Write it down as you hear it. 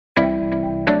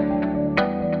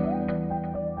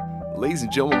Ladies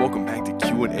and gentlemen, welcome back to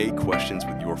Q&A Questions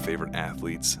with your favorite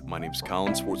athletes. My name is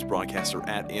Colin, sports broadcaster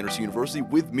at Anderson University.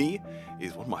 With me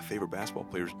is one of my favorite basketball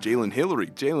players, Jalen Hillery.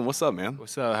 Jalen, what's up, man?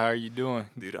 What's up? How are you doing?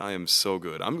 Dude, I am so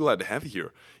good. I'm glad to have you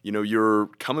here. You know, you're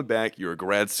coming back. You're a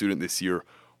grad student this year.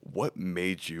 What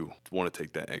made you want to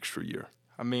take that extra year?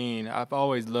 I mean, I've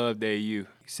always loved AU.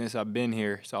 Since I've been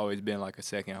here, it's always been like a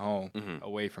second home,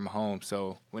 away from home.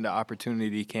 So when the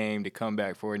opportunity came to come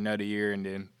back for another year and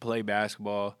then play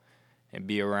basketball and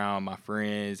be around my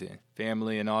friends and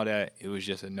family and all that, it was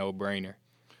just a no-brainer.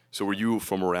 So were you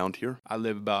from around here? I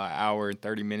live about an hour and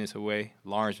 30 minutes away,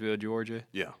 Lawrenceville, Georgia.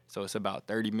 Yeah. So it's about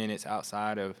 30 minutes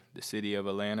outside of the city of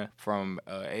Atlanta. From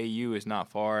AU, it's not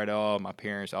far at all. My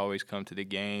parents always come to the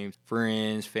games.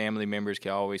 Friends, family members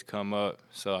can always come up.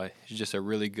 So it's just a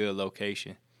really good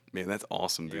location. Man, that's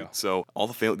awesome, dude. Yeah. So all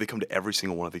the family, they come to every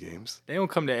single one of the games? They don't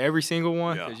come to every single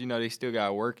one Yeah. because, they still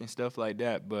got work and stuff like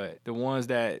that. But the ones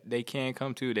that they can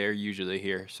come to, they're usually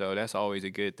here. So that's always a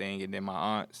good thing. And then my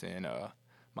aunts and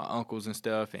my uncles and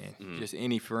stuff and just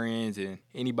any friends and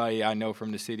anybody I know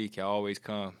from the city can always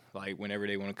come, like whenever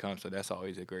they want to come. So that's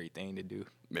always a great thing to do.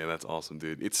 Man, that's awesome,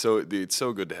 dude. It's so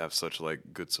good to have such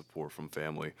good support from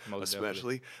family, Most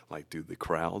especially the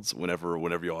crowds whenever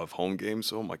y'all have home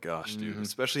games. Oh my gosh, dude!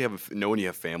 Especially knowing you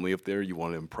have family up there, you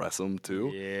want to impress them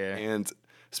too. Yeah. And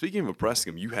speaking of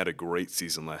impressing them, you had a great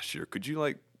season last year. Could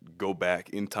you go back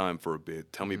in time for a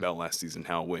bit? Tell me about last season,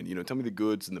 how it went. Tell me the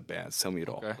goods and the bads. Tell me it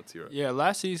all. Okay. Let's hear it. Yeah,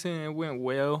 last season it went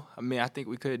well. I mean, I think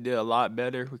we could have did a lot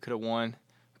better. We could have won.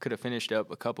 We could have finished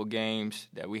up a couple games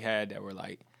that we had that were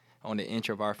on the inch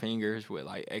of our fingers with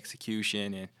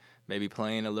execution and maybe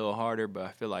playing a little harder, but I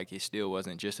feel like it still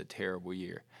wasn't just a terrible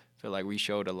year. I feel like we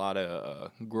showed a lot of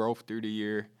growth through the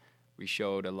year. We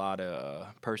showed a lot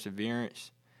of perseverance,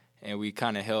 and we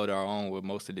kind of held our own with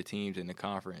most of the teams in the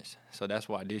conference. So that's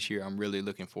why this year I'm really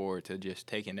looking forward to just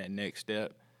taking that next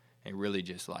step and really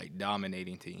just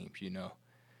dominating teams,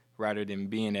 rather than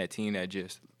being that team that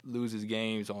just loses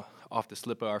games off the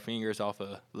slip of our fingers, off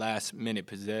of last-minute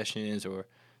possessions or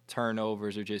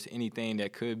turnovers or just anything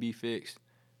that could be fixed.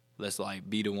 Let's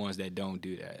be the ones that don't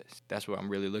do that. That's what I'm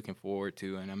really looking forward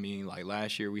to. And I mean,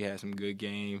 last year we had some good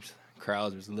games.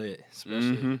 Crowds was lit,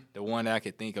 especially the one I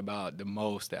could think about the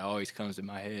most that always comes to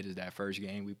my head is that first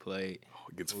game we played.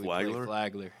 Against Flagler?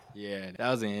 Flagler. Yeah,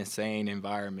 that was an insane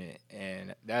environment,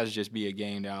 and that would just be a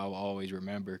game that I'll always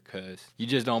remember because you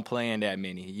just don't play in that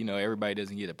many. Everybody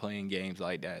doesn't get to play in games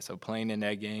like that. So playing in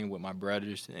that game with my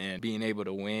brothers and being able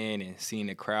to win and seeing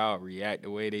the crowd react the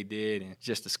way they did and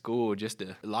just the school, just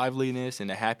the liveliness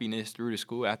and the happiness through the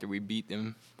school after we beat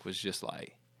them was just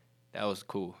that was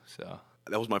cool, so.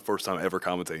 That was my first time ever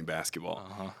commentating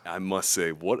basketball. I must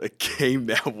say, what a game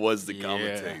that was to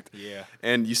commentate. Yeah.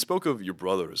 And you spoke of your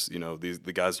brothers,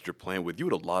 the guys that you're playing with. You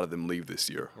had a lot of them leave this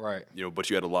year. Right.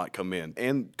 But you had a lot come in.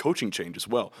 And coaching change as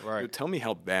well. Right. Tell me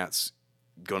how that's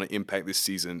going to impact this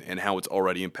season and how it's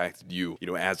already impacted you,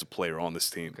 as a player on this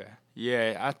team. Okay.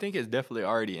 Yeah, I think it's definitely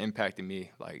already impacted me,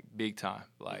 big time.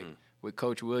 With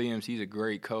Coach Williams, he's a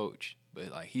great coach.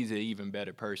 But, he's an even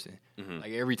better person.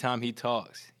 Every time he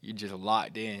talks, you're just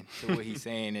locked in to what he's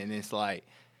saying. And it's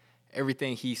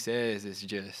everything he says is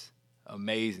just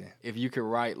amazing. If you could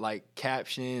write,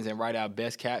 captions and write out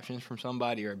best captions from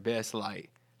somebody or best,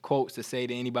 quotes to say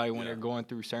to anybody when they're going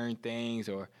through certain things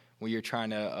or when you're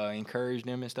trying to encourage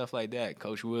them and stuff like that,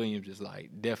 Coach Williams is,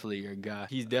 definitely your guy.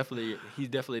 He's definitely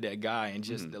that guy. And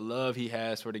just the love he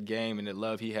has for the game and the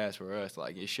love he has for us,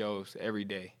 it shows every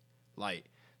day.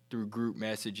 Through group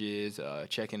messages,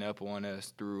 checking up on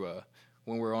us, through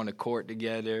when we're on the court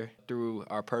together, through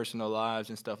our personal lives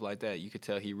and stuff like that, you could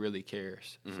tell he really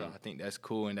cares. So I think that's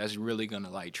cool, and that's really going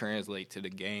to, translate to the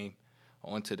game,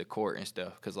 onto the court and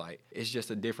stuff, because, it's just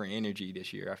a different energy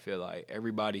this year. I feel like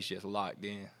everybody's just locked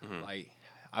in.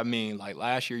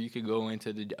 Last year you could go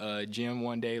into the gym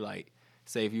one day,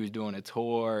 say if you was doing a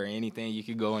tour or anything, you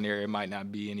could go in there, it might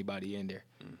not be anybody in there.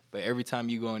 But every time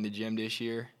you go in the gym this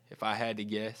year, if I had to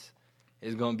guess,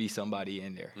 it's going to be somebody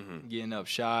in there getting up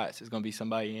shots. It's going to be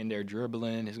somebody in there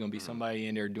dribbling. It's going to be somebody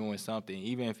in there doing something,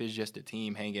 even if it's just a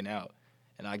team hanging out.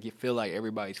 And I feel like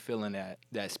everybody's feeling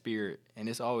that spirit. And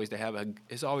it's always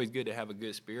good to have a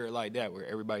good spirit like that where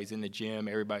everybody's in the gym,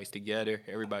 everybody's together,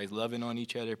 everybody's loving on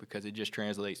each other because it just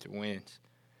translates to wins.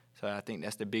 So I think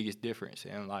that's the biggest difference.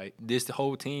 And, this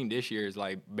whole team this year is,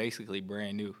 basically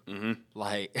brand new.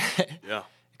 Yeah.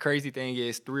 Crazy thing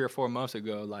is 3 or 4 months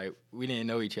ago, we didn't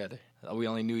know each other. We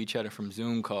only knew each other from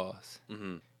Zoom calls.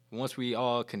 Once we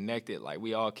all connected,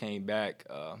 we all came back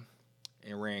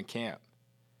and ran camp.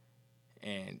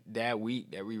 And that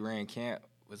week that we ran camp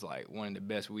was one of the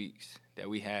best weeks that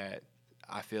we had,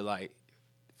 I feel like,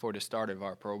 for the start of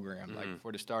our program, like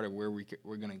for the start of where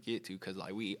we're going to get to, because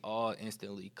like we all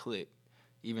instantly clicked,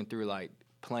 even through like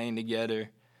playing together,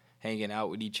 hanging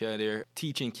out with each other,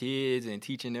 teaching kids and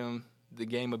teaching them the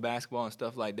game of basketball and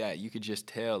stuff like that. You could just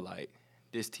tell like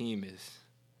this team is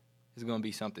going to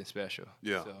be something special.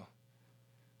 Yeah.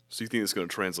 So you think it's going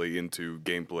to translate into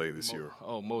gameplay this year?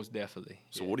 Oh, most definitely.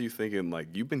 So what are you thinking? Like,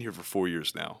 you've been here for 4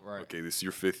 years now. Right. Okay, this is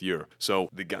your 5th year. So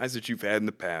the guys that you've had in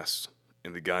the past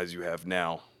and the guys you have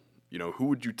now, you know, who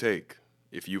would you take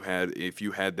if you had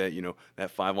that, you know,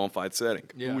 that 5-on-5 setting?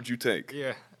 Yeah. Who would you take?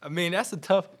 Yeah. I mean, it's a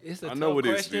tough question. I know it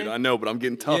is, dude. I know, but I'm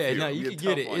getting tough Yeah, here. no, you can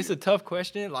get it. It's a tough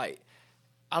question. Like,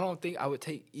 I don't think I would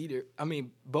take either. I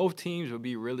mean, both teams would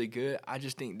be really good. I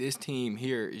just think this team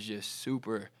here is just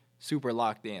super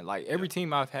locked in. Like, every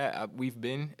team we've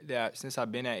been that since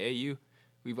I've been at AU,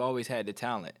 we've always had the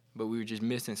talent, but we were just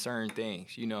missing certain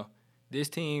things. You know, this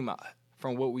team,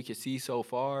 from what we can see so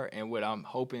far and what I'm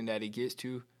hoping that it gets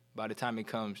to by the time it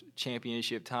comes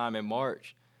championship time in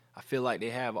March, I feel like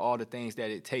they have all the things that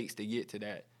it takes to get to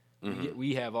that.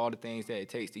 We have all the things that it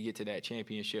takes to get to that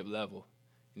championship level.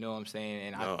 You know what I'm saying?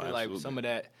 And I feel absolutely.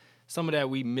 like some of that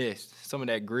we missed, some of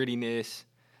that grittiness,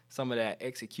 some of that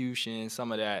execution,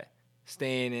 some of that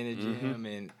staying in the gym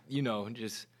and, you know,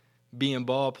 just being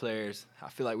ball players. I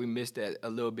feel like we missed that a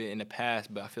little bit in the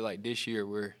past, but I feel like this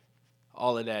year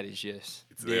all of that is just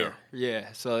there.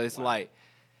 Yeah. So it's like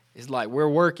we're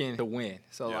working to win.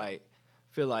 So Yeah. like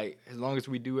I feel like as long as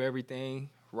we do everything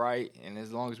right and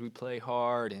as long as we play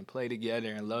hard and play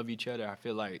together and love each other, I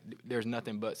feel like there's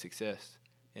nothing but success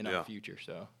in our future.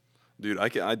 So dude,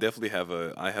 I definitely have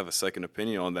a second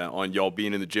opinion on that, on y'all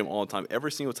being in the gym all the time.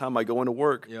 Every single time I go into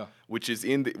work, which is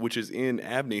in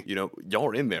Abney, you know, y'all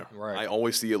are in there. Right. I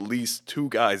always see at least 2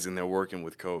 guys in there working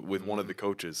with one of the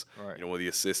coaches, Right. you know, one of the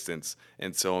assistants.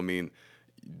 And so, I mean,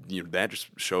 you know, that just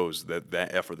shows that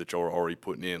effort that y'all are already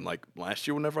putting in. Like last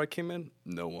year, whenever I came in,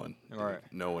 no one. Right.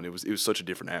 No one. It was such a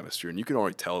different atmosphere, and you can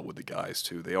already tell it with the guys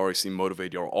too. They always seem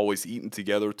motivated. Y'all are always eating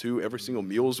together too. Every single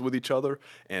meal's with each other,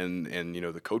 and you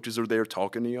know the coaches are there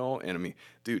talking to y'all. And I mean,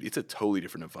 dude, it's a totally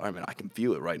different environment. I can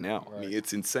feel it right now. Right. I mean,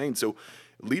 it's insane. So,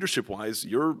 leadership-wise,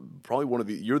 you're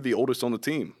probably you're the oldest on the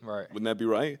team. Right. Wouldn't that be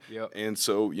right? Yep. And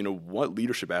so, you know, what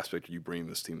leadership aspect are you bringing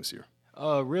to this team this year?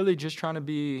 Really just trying to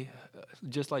be,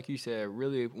 just like you said,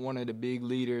 really one of the big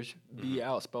leaders, be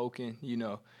outspoken, you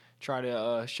know, try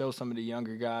to show some of the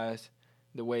younger guys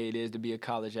the way it is to be a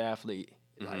college athlete,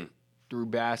 like through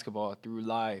basketball, through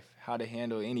life, how to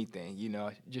handle anything, you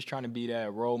know, just trying to be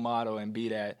that role model and be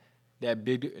that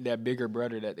bigger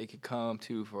brother that they could come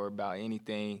to for about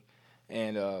anything.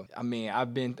 And, I mean,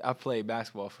 I've played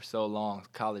basketball for so long,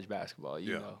 college basketball,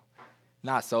 you know.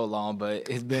 Not so long, but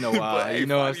it's been a while. But, hey, you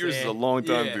know 5 years is a long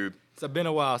time, dude. It's been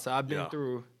a while. So I've been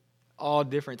through all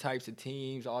different types of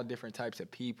teams, all different types of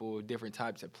people, different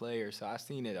types of players. So I've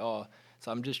seen it all.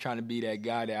 So I'm just trying to be that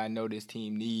guy that I know this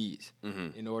team needs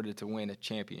in order to win a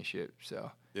championship.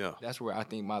 So that's where I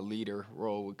think my leader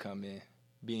role would come in,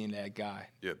 being that guy.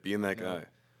 Yeah, being that guy.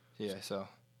 Yeah, so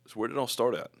where did it all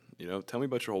start at? You know, tell me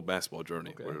about your whole basketball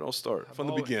journey. Okay. Where did it all start? From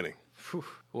the beginning.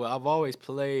 Well, I've always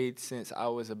played since I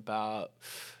was I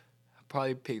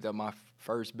probably picked up my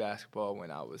first basketball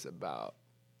when I was about,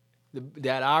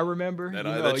 that I remember.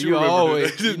 You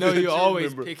always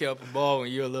pick up a ball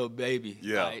when you're a little baby.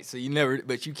 Yeah. Right? So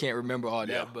but you can't remember all that.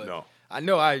 Yeah, But no. I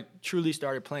know I truly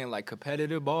started playing like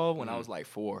competitive ball when I was like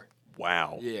 4.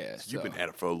 Wow. Yeah. So you've been at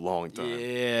it for a long time.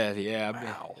 Yeah. I've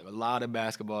been a lot of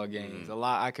basketball games. A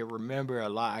lot I can remember, a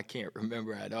lot I can't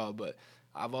remember at all. But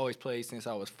I've always played since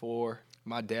I was 4.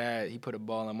 My dad, he put a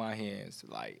ball in my hands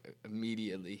like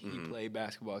immediately. He played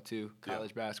basketball too,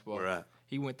 college basketball. Where at?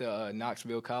 He went to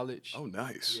Knoxville College. Oh,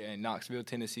 nice. Yeah, in Knoxville,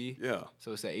 Tennessee. Yeah.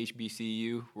 So it's at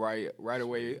HBCU, right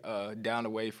away, down the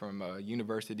way from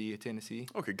University of Tennessee.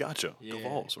 Okay, gotcha. Yeah. Go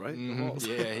Vols, right? Go Vols.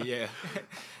 Yeah.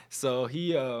 So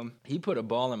he put a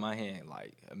ball in my hand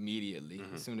like immediately,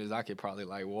 as soon as I could probably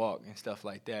like walk and stuff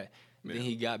like that. Then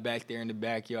he got back there in the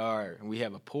backyard, and we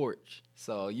have a porch.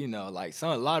 So, you know, like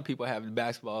a lot of people have the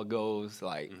basketball goals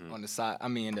like on the side,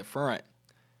 in the front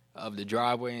of the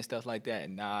driveway and stuff like that.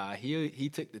 Nah, he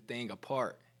took the thing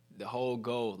apart, the whole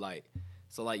goal. Like,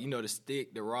 so like, you know, the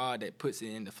stick, the rod that puts it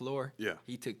in the floor. Yeah.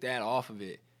 He took that off of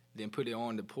it, then put it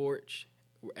on the porch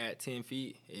at 10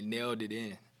 feet and nailed it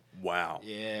in. Wow.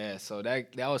 Yeah, so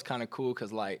that was kind of cool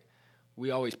because, like,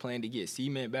 we always planned to get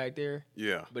cement back there.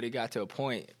 Yeah. But it got to a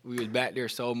point, we was back there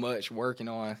so much working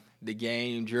on the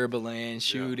game, dribbling,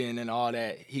 shooting, and all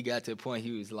that. He got to a point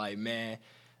he was like, man,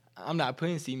 I'm not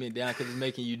putting cement down because it's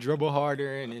making you dribble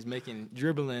harder and it's making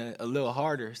dribbling a little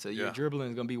harder. So your dribbling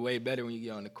is going to be way better when you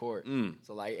get on the court.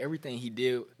 So, like, everything he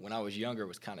did when I was younger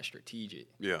was kind of strategic.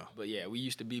 Yeah. But, yeah, we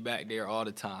used to be back there all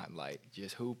the time, like,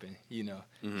 just hooping, you know,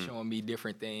 showing me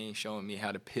different things, showing me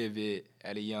how to pivot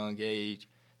at a young age,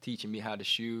 teaching me how to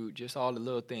shoot, just all the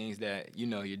little things that, you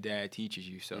know, your dad teaches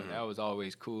you. So that was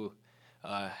always cool,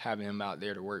 having him out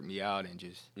there to work me out and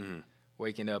just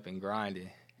waking up and grinding.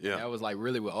 Yeah. That was, like,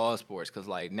 really with all sports because,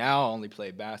 like, now I only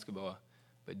play basketball,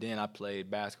 but then I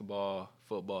played basketball,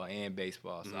 football, and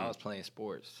baseball. So I was playing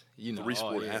sports, you know,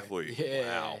 three-sport athlete.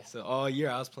 Yeah. Wow. So all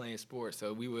year I was playing sports.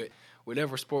 So we would,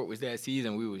 whatever sport was that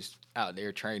season, we was out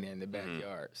there training in the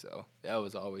backyard. So that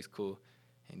was always cool.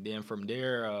 And then from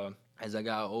there, as I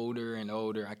got older and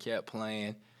older, I kept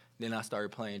playing. Then I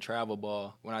started playing travel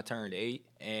ball when I turned 8,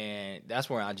 and that's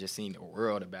where I just seen the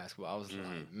world of basketball. I was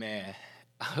like, man.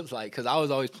 I was like, because I was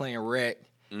always playing rec.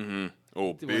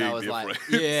 Oh, big when I was difference.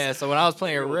 like, yeah. So when I was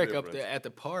playing rec difference. up there at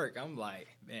the park, I'm like,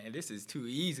 man, this is too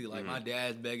easy. Like my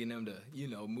dad's begging them to, you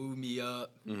know, move me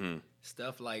up,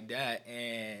 stuff like that,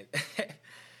 and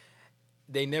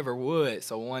they never would.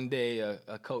 So one day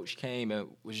a coach came and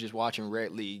was just watching rec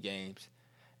league games,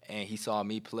 and he saw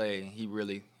me play. And he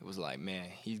really was like, man,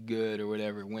 he's good or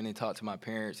whatever. Went and talked to my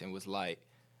parents and was like,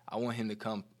 I want him to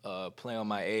come play on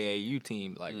my AAU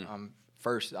team. Like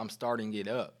I'm starting it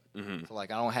up. So,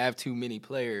 like, I don't have too many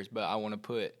players, but I want to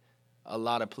put a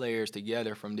lot of players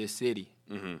together from this city.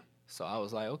 So I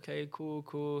was like, okay,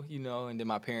 cool, you know. And then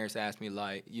my parents asked me,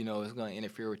 like, you know, it's going to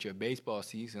interfere with your baseball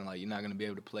season. Like, you're not going to be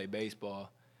able to play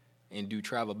baseball and do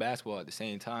travel basketball at the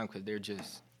same time because they're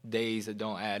just days that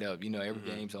don't add up. You know, every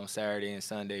game's on Saturday and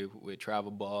Sunday with travel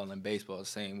ball and baseball the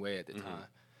same way at the time.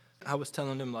 I was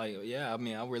telling them, like, yeah, I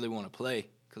mean, I really want to play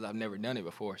because I've never done it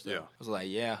before. So I was like,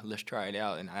 yeah, let's try it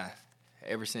out. And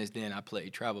ever since then, I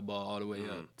played travel ball all the way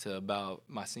up to about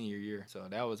my senior year. So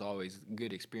that was always a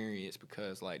good experience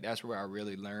because, like, that's where I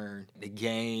really learned the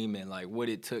game and, like, what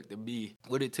it took to be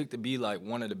like,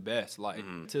 one of the best, like,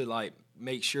 to, like,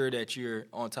 make sure that you're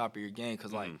on top of your game.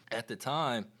 Because, like, at the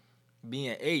time,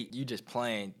 being 8, you just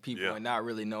playing people and not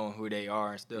really knowing who they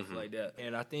are and stuff like that.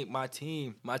 And I think my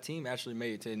team actually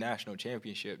made it to the national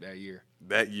championship that year.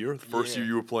 That year? The first year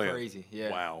you were playing? Crazy,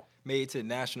 yeah. Wow. Made it to the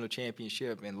national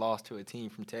championship and lost to a team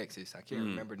from Texas. I can't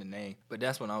remember the name. But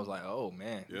that's when I was like, oh,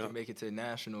 man, we can make it to the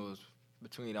nationals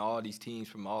between all these teams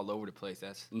from all over the place.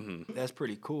 That's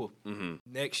pretty cool.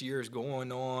 Next year's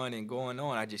going on and going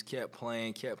on. I just kept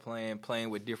playing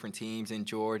with different teams in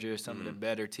Georgia, some of the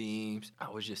better teams.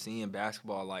 I was just seeing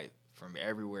basketball, like, from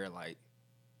everywhere.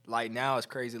 Like now it's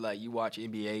crazy. Like, you watch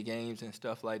NBA games and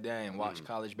stuff like that and watch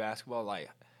college basketball, like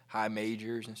high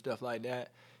majors and stuff like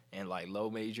that and, like, low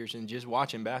majors and just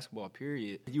watching basketball,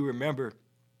 period. You remember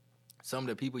some of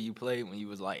the people you played when you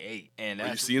was like 8. And are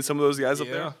you seeing some of those guys up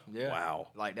there? Yeah. Wow.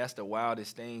 Like, that's the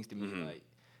wildest things to me. Like,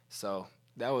 so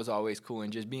that was always cool.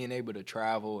 And just being able to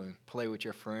travel and play with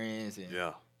your friends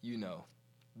and, you know,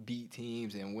 beat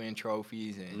teams and win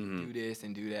trophies and do this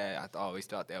and do that, I always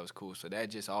thought that was cool. So that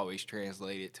just always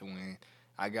translated to when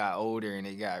I got older and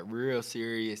it got real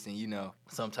serious. And, you know,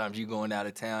 sometimes you going out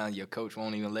of town, your coach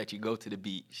won't even let you go to the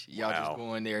beach. Y'all just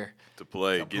going there to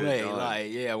play. Get it done.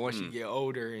 Like, once you get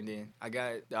older. And then I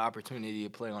got the opportunity to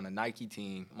play on a Nike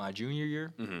team my junior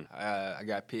year. I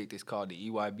got picked. It's called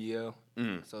the EYBL.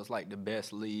 So it's like the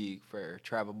best league for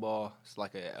travel ball. It's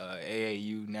like a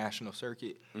AAU national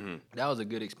circuit. That was a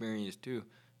good experience too,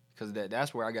 because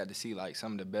that's where I got to see, like,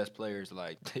 some of the best players,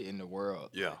 like, in the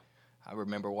world. Yeah. I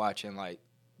remember watching, like,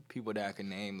 people that I can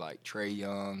name, like Trae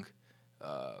Young,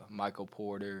 Michael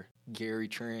Porter, Gary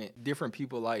Trent, different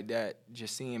people like that.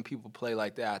 Just seeing people play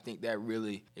like that, I think that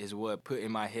really is what put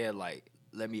in my head, like,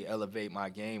 let me elevate my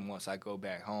game once I go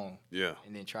back home. Yeah.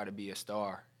 And then try to be a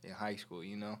star in high school,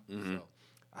 you know? So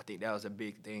I think that was a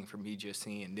big thing for me, just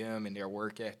seeing them and their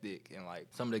work ethic. And, like,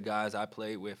 some of the guys I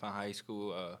played with in high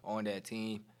school on that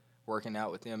team, working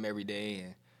out with them every day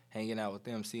and hanging out with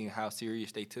them, seeing how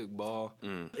serious they took ball,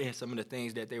 and some of the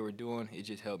things that they were doing, it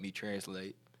just helped me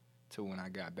translate to when I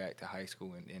got back to high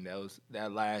school. And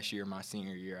that last year, my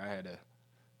senior year, I had an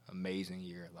amazing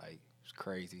year. Like, it was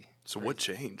crazy. So what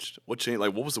changed? What changed?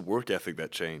 Like, what was the work ethic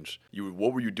that changed?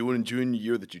 What were you doing in junior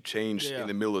year that you changed in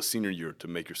the middle of senior year to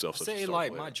make yourself such a star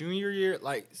like, player? My junior year,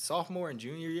 like, sophomore and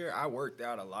junior year, I worked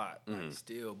out a lot, like,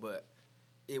 still, but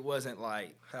it wasn't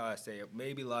like, how I say it,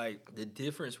 maybe, like, the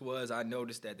difference was I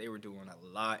noticed that they were doing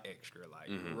a lot extra, like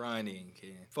running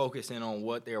and focusing on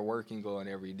what they're working on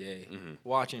every day,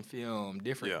 watching film,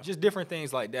 just different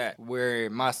things like that. Where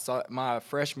my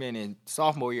freshman and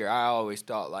sophomore year, I always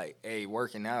thought, like, hey,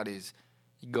 working out is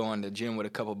you go in the gym with a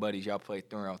couple buddies, y'all play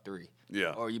 3-on-3.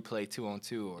 Yeah. Or you play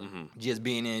 2-on-2, or just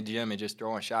being in the gym and just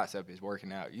throwing shots up is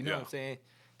working out. You know what I'm saying?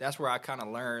 That's where I kind of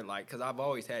learned, like, because I've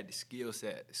always had the skill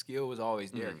set. The skill was always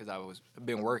there because I've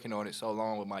been working on it so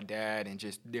long with my dad and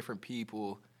just different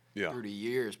people through the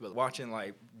years. But watching,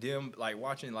 like,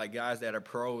 guys that are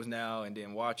pros now, and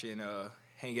then watching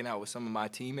hanging out with some of my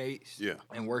teammates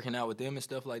and working out with them and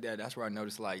stuff like that, that's where I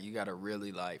noticed, like, you got to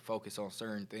really, like, focus on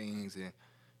certain things, and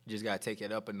you just got to take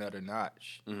it up another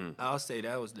notch. I'll say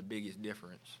that was the biggest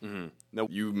difference. Now,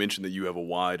 you mentioned that you have a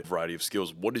wide variety of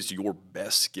skills. What is your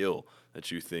best skill that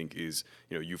you think is,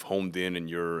 you've honed in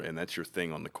and that's your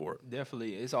thing on the court?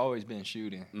 Definitely. It's always been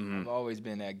shooting. I've always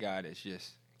been that guy that's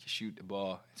just can shoot the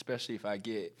ball, especially if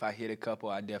I hit a couple,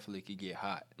 I definitely could get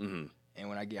hot. And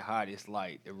when I get hot, it's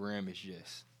like the rim is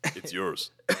just it's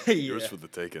yours. Yours for the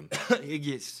taking. It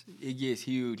gets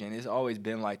huge, and it's always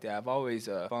been like that. I've always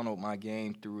funneled my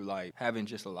game through like having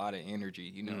just a lot of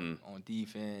energy, on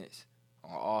defense,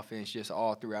 on offense, just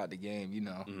all throughout the game,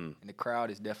 And the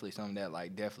crowd is definitely something that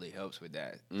like definitely helps with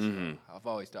that. So I've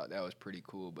always thought that was pretty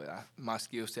cool. But my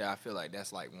skill set, I feel like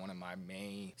that's like one of my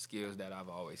main skills that I've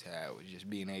always had was just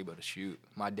being able to shoot.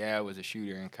 My dad was a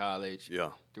shooter in college.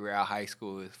 Yeah. Throughout high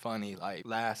school, it's funny. Like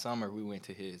last summer, we went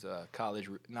to his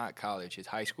his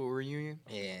high school reunion,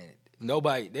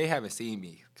 and they haven't seen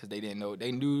me because they didn't know.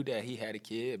 They knew that he had a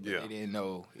kid, but they didn't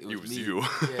know it was me. You.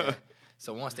 Yeah.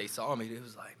 So once they saw me, they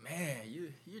was like, "Man,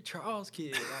 you're Charles'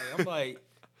 kid." Like, I'm like,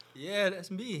 "Yeah, that's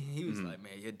me." He was like,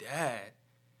 "Man, your dad,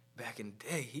 back in the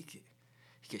day, he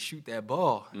could shoot that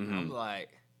ball." I'm like,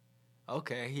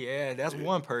 "Okay, yeah, that's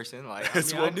one person." Like,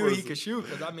 I knew he could shoot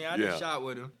because I just shot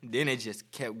with him. Then it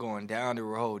just kept going down the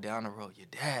road. Your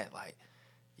dad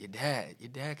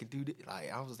could do this.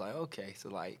 Like, I was like, okay, so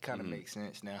like, it kind of makes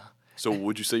sense now. So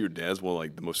would you say your dad's one of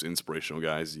like the most inspirational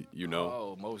guys you know?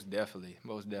 Oh, most definitely.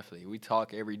 We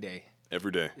talk every day.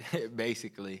 Every day.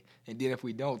 Basically. And then if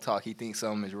we don't talk, he thinks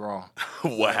something is wrong.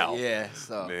 Wow. Yeah,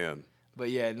 so. Man.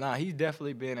 But yeah, he's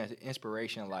definitely been an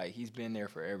inspiration. Like, he's been there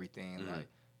for everything. Like,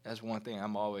 that's one thing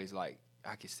I'm always like,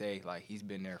 I could say, like, he's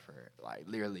been there for like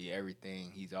literally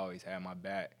everything. He's always had my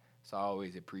back. So I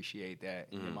always appreciate that.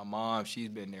 And my mom, she's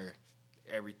been there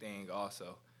everything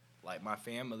also. Like, my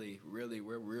family, really,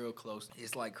 we're real close.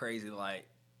 It's, like, crazy. Like,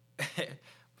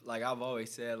 like I've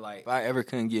always said, like, if I ever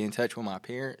couldn't get in touch with my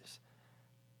parents,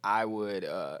 I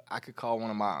could call one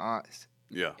of my aunts.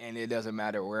 Yeah. And it doesn't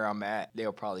matter where I'm at,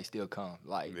 they'll probably still come.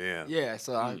 Like, man. Yeah,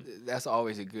 so that's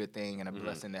always a good thing and a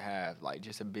blessing to have. Like,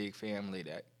 just a big family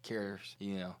that cares,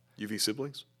 You have any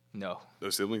siblings? No.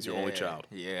 Those siblings? Your only child?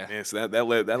 Yeah. Man, so that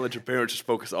let your parents just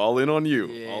focus all in on you.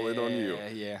 Yeah, all in on you.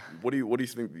 Yeah. What do you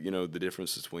think, the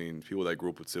difference between people that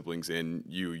grew up with siblings and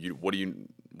you? What do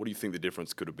you think the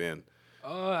difference could have been?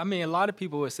 A lot of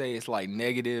people would say it's like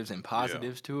negatives and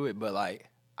positives to it, but like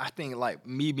I think like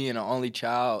me being an only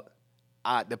child,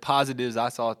 the positives I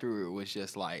saw through it was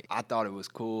just like I thought it was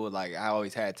cool. Like I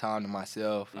always had time to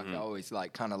myself. I could always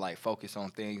like kind of like focus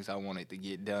on things I wanted to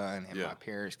get done, and my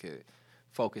parents could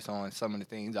focus on some of the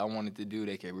things I wanted to do.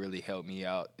 They could really help me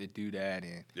out to do that,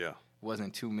 and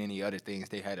wasn't too many other things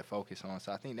they had to focus on.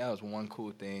 So I think that was one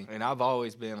cool thing. And I've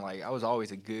always been like, I was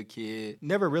always a good kid.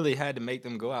 Never really had to make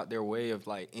them go out their way of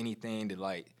like anything to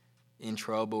like in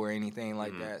trouble or anything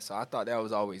like that. So I thought that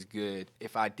was always good.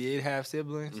 If I did have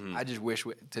siblings, I just wish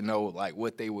to know like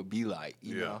what they would be like.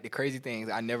 You know, the crazy thing is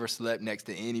I never slept next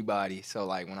to anybody. So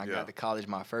like when I got to college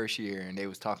my first year and they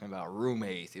was talking about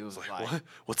roommates, it was like what?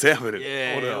 What's happening?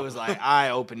 Yeah, it was like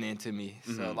eye opening to me.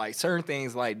 So like certain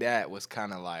things like that was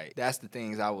kind of like that's the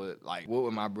things I would like. What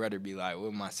would my brother be like? What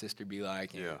would my sister be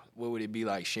like? And what would it be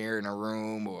like sharing a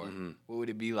room, or what would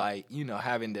it be like?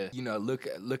 Having to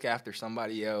look after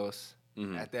somebody else.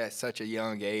 At that such a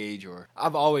young age, or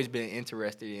I've always been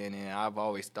interested in, and I've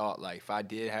always thought like if I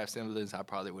did have siblings, I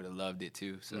probably would have loved it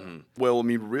too. So, well,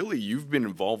 really, you've been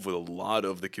involved with a lot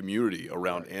of the community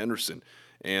around Anderson,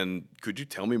 and could you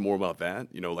tell me more about that?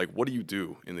 Like what do you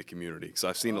do in the community? Because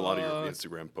I've seen a lot of your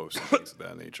Instagram posts and things of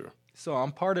that nature. So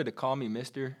I'm part of the Call Me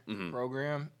Mister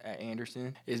program at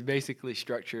Anderson. It's basically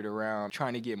structured around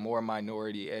trying to get more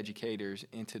minority educators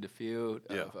into the field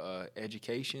of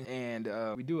education. And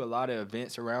we do a lot of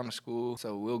events around the school.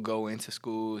 So we'll go into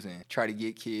schools and try to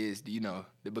get kids, to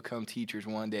become teachers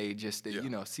one day, just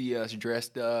to, see us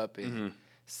dressed up and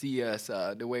see us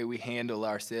the way we handle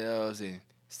ourselves and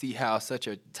see how such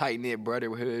a tight-knit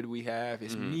brotherhood we have.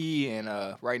 It's me and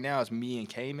right now it's me and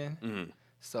Cayman.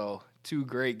 So two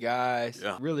great guys.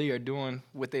 Yeah. Really are doing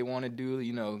what they want to do,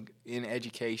 in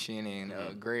education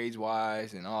and grades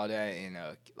wise and all that. And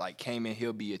like Cayman,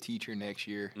 he'll be a teacher next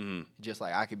year, just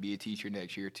like I could be a teacher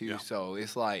next year too. Yeah. So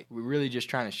it's like we're really just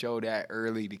trying to show that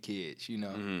early to kids,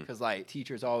 because like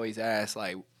teachers always ask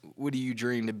like, what do you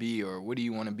dream to be, or what do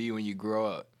you want to be when you grow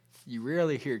up? You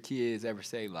rarely hear kids ever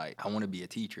say like, I want to be a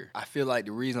teacher. I feel like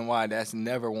the reason why that's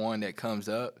never one that comes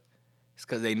up is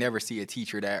because they never see a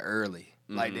teacher that early.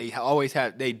 Like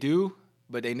they do,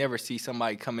 but they never see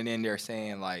somebody coming in there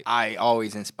saying like, I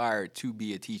always inspired to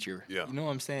be a teacher. Yeah. You know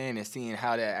what I'm saying? And seeing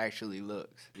how that actually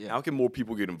looks. Yeah. How can more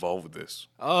people get involved with this?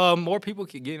 More people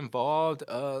can get involved.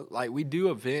 Like we do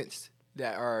events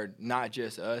that are not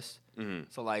just us.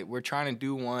 So like we're trying to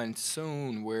do one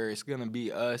soon where it's gonna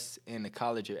be us and the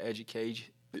College of Education.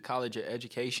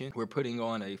 We're putting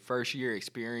on a first year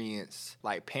experience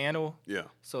like panel. Yeah.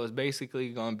 So it's basically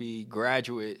gonna be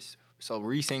graduates. So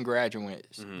recent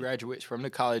graduates from the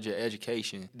College of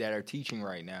Education that are teaching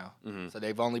right now. So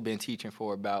they've only been teaching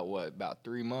for about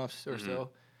 3 months or so.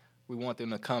 We want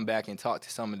them to come back and talk to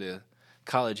some of the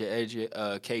College of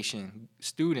Education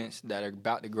students that are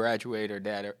about to graduate or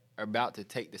that are about to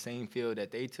take the same field that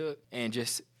they took, and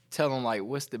just tell them like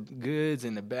what's the goods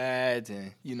and the bads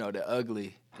and the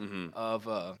ugly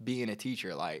of being a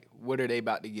teacher. Like what are they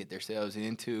about to get themselves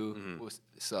into?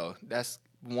 So that's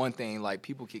one thing, like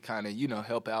people can kind of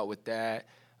help out with that.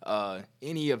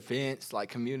 Any events like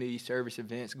community service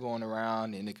events going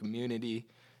around in the community,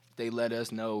 they let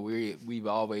us know. We've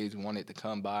always wanted to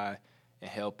come by and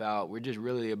help out. We're just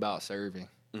really about serving.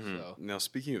 So. Now,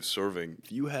 speaking of serving, if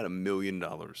you had $1 million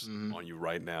on you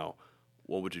right now,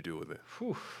 what would you do with it?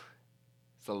 Whew.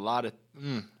 It's a lot of.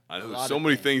 I know there's so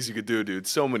many things you could do, dude.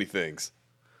 So many things.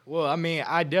 Well, I mean,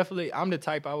 I'm the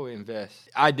type I would invest.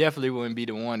 I definitely wouldn't be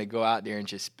the one to go out there and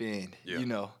just spend,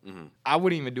 I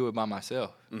wouldn't even do it by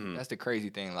myself. That's the crazy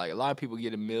thing. Like, a lot of people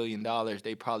get $1 million,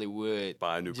 they probably would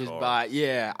buy a new car.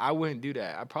 I wouldn't do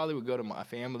that. I probably would go to my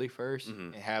family first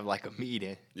and have, like, a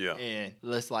meeting. Yeah. And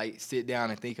let's, like, sit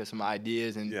down and think of some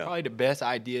ideas. And probably the best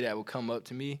idea that would come up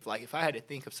to me, like, if I had to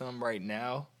think of something right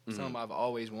now, something I've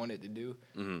always wanted to do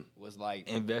was like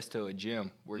invest to a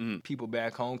gym where people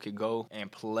back home could go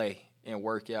and play and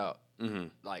work out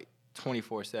like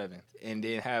 24/7, and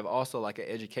then have also like an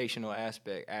educational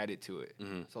aspect added to it.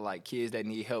 So like kids that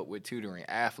need help with tutoring,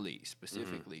 athletes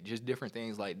specifically, just different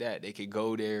things like that. They could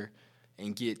go there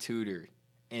and get tutored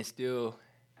and still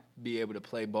be able to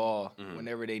play ball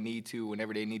whenever they need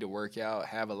to work out,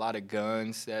 have a lot of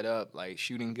guns set up, like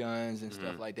shooting guns and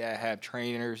stuff like that, have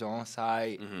trainers on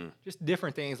site, just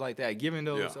different things like that. Giving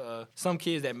those some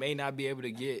kids that may not be able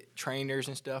to get trainers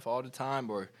and stuff all the time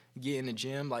or get in the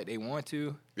gym like they want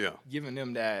to, giving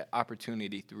them that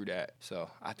opportunity through that.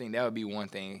 So I think that would be one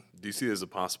thing. Do you see it as a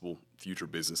possible future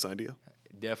business idea?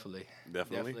 Definitely.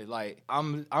 Like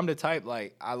I'm the type,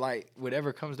 like I like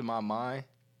whatever comes to my mind.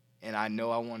 And I know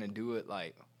I want to do it,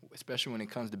 like, especially when it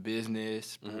comes to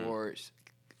business, sports,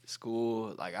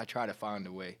 school. Like, I try to find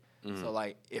a way. So,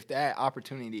 like, if that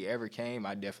opportunity ever came,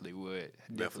 I definitely would.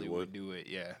 Definitely would do it.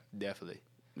 Yeah, definitely.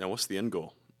 Now, what's the end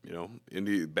goal? In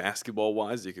the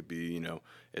basketball-wise, it could be,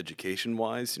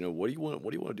 education-wise. What do you want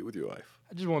to do with your life?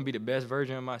 I just want to be the best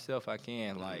version of myself I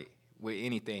can, like, with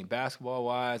anything.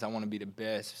 Basketball-wise, I want to be the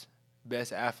best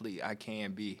athlete I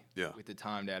can be with the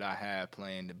time that I have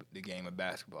playing the game of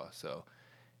basketball. So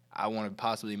I want to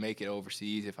possibly make it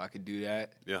overseas if I could do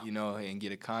that, and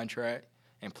get a contract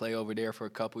and play over there for a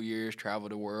couple years, travel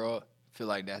the world. Feel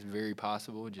like that's very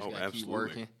possible. Just got to keep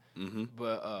working.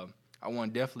 But I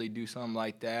want to definitely do something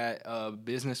like that.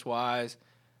 Business-wise,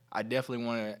 I definitely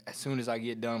want to, as soon as I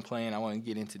get done playing, I want to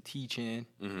get into teaching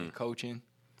and coaching.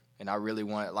 And I really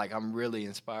want, like, I'm really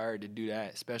inspired to do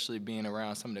that, especially being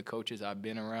around some of the coaches I've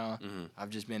been around.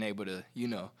 I've just been able to,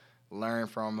 learn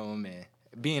from them. And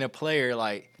being a player,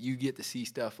 like, you get to see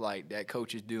stuff like that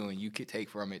coaches do, and you could take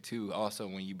from it, too, also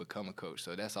when you become a coach.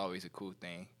 So that's always a cool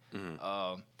thing.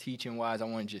 Teaching-wise, I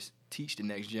want to just teach the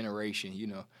next generation,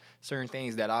 certain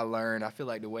things that I learned. I feel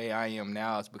like the way I am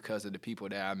now is because of the people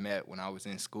that I met when I was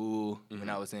in school, when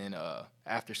I was in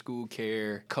after-school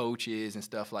care, coaches and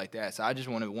stuff like that. So I just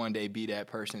want to one day be that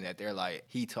person that they're like,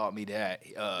 he taught me that.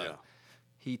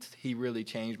 He really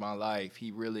changed my life.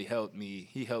 He really helped me.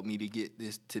 He helped me to get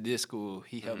to this school.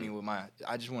 He helped me with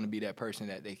I just want to be that person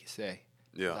that they can say.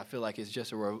 Yeah. I feel like it's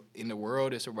just in the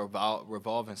world, it's a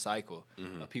revolving cycle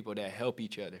of people that help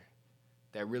each other,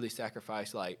 that really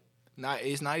sacrifice,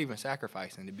 it's not even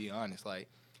sacrificing, to be honest,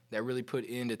 that really put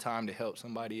in the time to help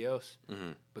somebody else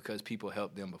because people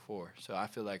helped them before. So I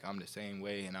feel like I'm the same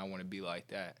way, and I want to be like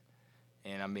that.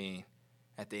 And I mean,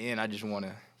 at the end, I just want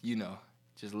to,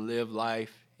 just live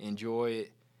life, enjoy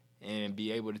it, and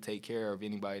be able to take care of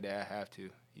anybody that I have to,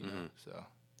 you know. So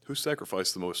Who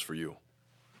sacrificed the most for you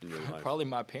in your life? probably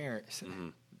my parents.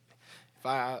 If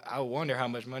I wonder how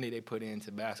much money they put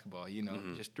into basketball,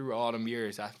 just through all them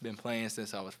years. I've been playing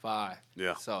since I was 5.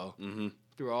 Yeah. So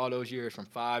through all those years from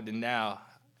 5 to now,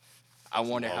 I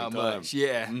wonder how long time. much.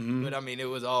 Yeah. But, I mean, it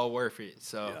was all worth it.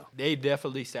 So they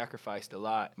definitely sacrificed a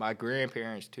lot. My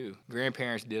grandparents, too.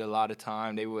 Grandparents did a lot of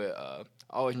time. They would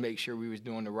always make sure we was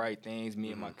doing the right things,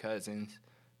 me and my cousins,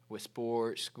 with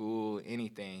sports, school,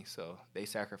 anything. So they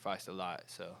sacrificed a lot.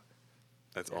 So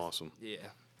That's awesome. Yeah.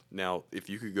 Now, if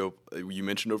you could go, you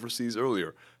mentioned overseas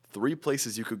earlier, 3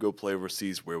 places you could go play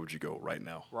overseas, where would you go right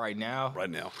now? Right now? Right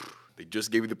now. They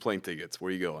just gave you the plane tickets. Where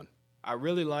are you going? I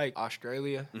really like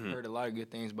Australia. Heard a lot of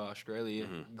good things about Australia.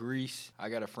 Greece. I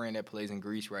got a friend that plays in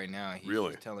Greece right now. He's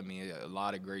Really? just telling me a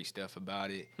lot of great stuff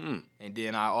about it. And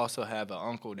then I also have an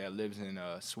uncle that lives in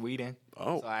Sweden.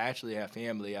 Oh. So I actually have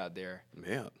family out there.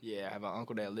 Man. Yeah, I have an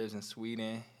uncle that lives in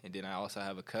Sweden. And then I also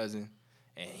have a cousin.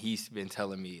 And he's been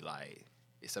telling me, like,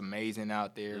 it's amazing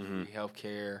out there, free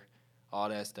healthcare, all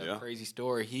that stuff. Yeah. Crazy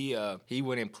story. He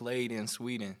went and played in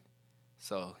Sweden.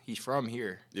 So he's from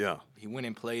here. Yeah. He went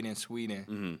and played in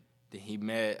Sweden. Then he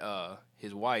met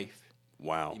his wife.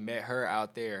 Wow. He met her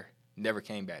out there. Never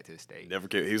came back to the States. Never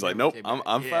came. He was like, Never nope, came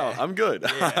I'm back. found. I'm good.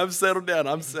 Yeah. I'm settled down.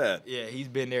 I'm set. Yeah, he's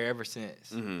been there ever since.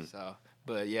 So,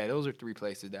 but yeah, those are 3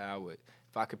 places that I would,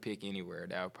 if I could pick anywhere,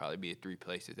 that would probably be the 3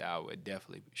 places that I would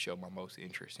definitely show my most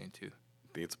interest into.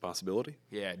 Think it's a possibility?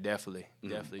 Yeah, definitely.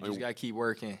 Definitely. Just got to keep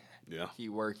working. Yeah.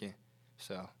 Keep working.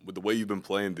 So, With the way you've been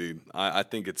playing, dude, I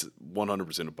think it's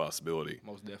 100% a possibility.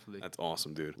 most definitely. That's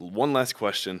awesome, dude. One last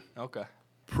question. Okay.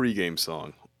 Pre-game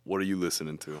song. What are you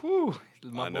listening to? Whew,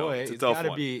 my I know. boy, It's a it's tough gotta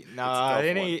one. be. It's a Nah, tough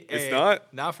it one. ain't. It's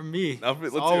not? Not for me. Not for me.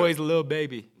 It's Let's hear always it. Lil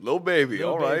Baby. Lil Baby. Lil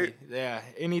All Baby. right. Yeah.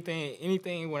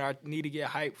 Anything when I need to get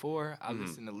hyped for, I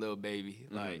listen to Lil Baby.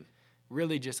 Like,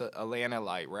 really just Atlanta,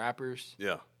 like, rappers.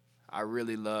 Yeah. I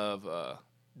really love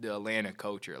the Atlanta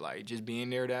culture. Like, just being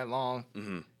there that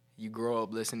long, you grow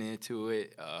up listening to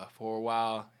it for a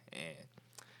while, and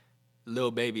Lil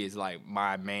Baby is, like,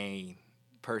 my main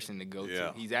person to go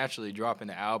Yeah. to. He's actually dropping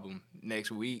the album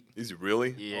next week. Is he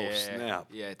really? Yeah. Oh, snap.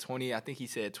 Yeah, 20, I think he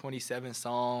said 27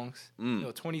 songs.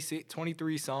 No,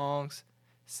 23 songs,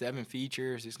 7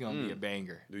 features. It's going to be a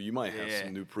banger. Dude, you might have Yeah.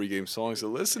 some new pregame songs to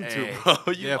listen Hey, to, bro. You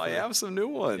might definitely. have some new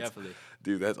ones. Definitely.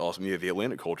 Dude, that's awesome. Yeah, the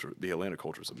Atlanta culture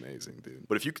is amazing, dude.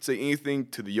 But if you could say anything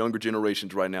to the younger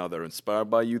generations right now that are inspired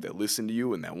by you, that listen to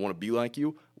you, and that want to be like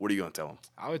you, what are you going to tell them?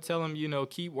 I would tell them,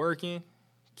 keep working,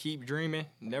 keep dreaming,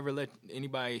 never let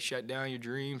anybody shut down your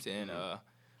dreams, and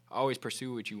always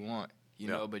pursue what you want,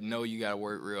 but know you got to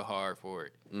work real hard for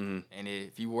it. And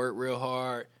if you work real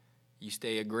hard, you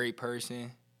stay a great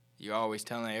person. You're always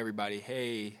telling everybody,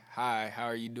 hey, hi, how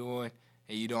are you doing?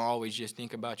 And you don't always just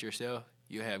think about yourself.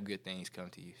 You'll have good things come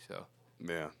to you. So,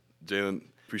 Yeah. Jalen,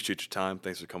 appreciate your time.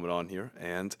 Thanks for coming on here,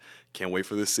 and can't wait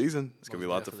for this season. It's going to be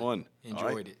lots of fun.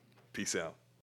 Enjoyed it. Peace out.